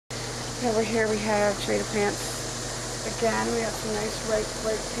Over here we have tomato plants. Again, we have some nice ripe,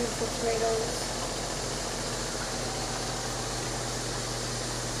 beautiful tomatoes.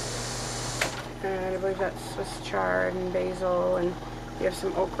 And I believe that's Swiss chard and basil, and we have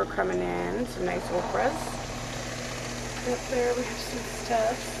some okra coming in, some nice okras. And up there we have some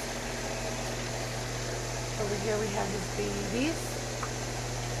stuff. Over here we have his babies.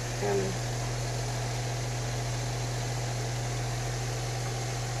 And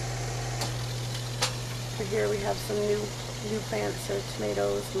over here we have some new plants, so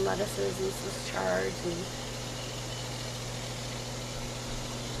tomatoes and lettuces and Swiss chards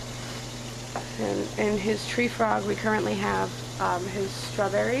and in his tree frog we currently have his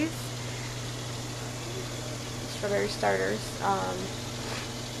strawberry starters,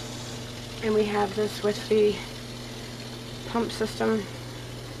 and we have this with the pump system,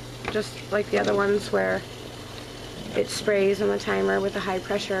 just like the other ones, where it sprays on the timer with the high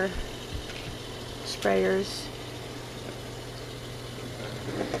pressure sprayers.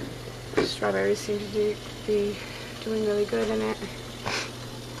 The strawberries seem to be doing really good in it.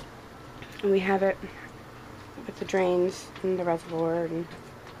 And we have it with the drains in the reservoir, and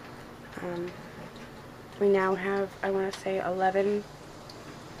we now have, I want to say,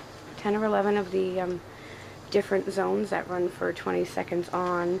 10 or 11 of the different zones that run for 20 seconds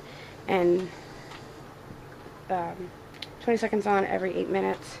on, and 20 seconds on every 8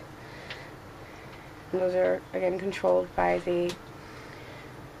 minutes. And those are, again, controlled by the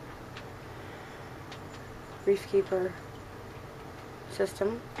Reefkeeper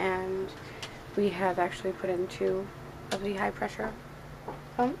system, and we have actually put in 2 of the high pressure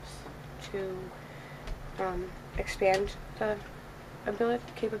pumps to expand the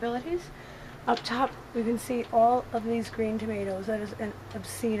capabilities. Up top we can see all of these green tomatoes. That is an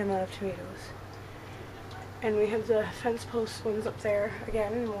obscene amount of tomatoes. And we have the fence post ones up there,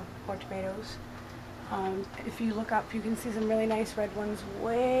 again, more tomatoes. If you look up, you can see some really nice red ones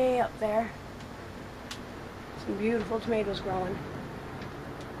way up there. Some beautiful tomatoes growing.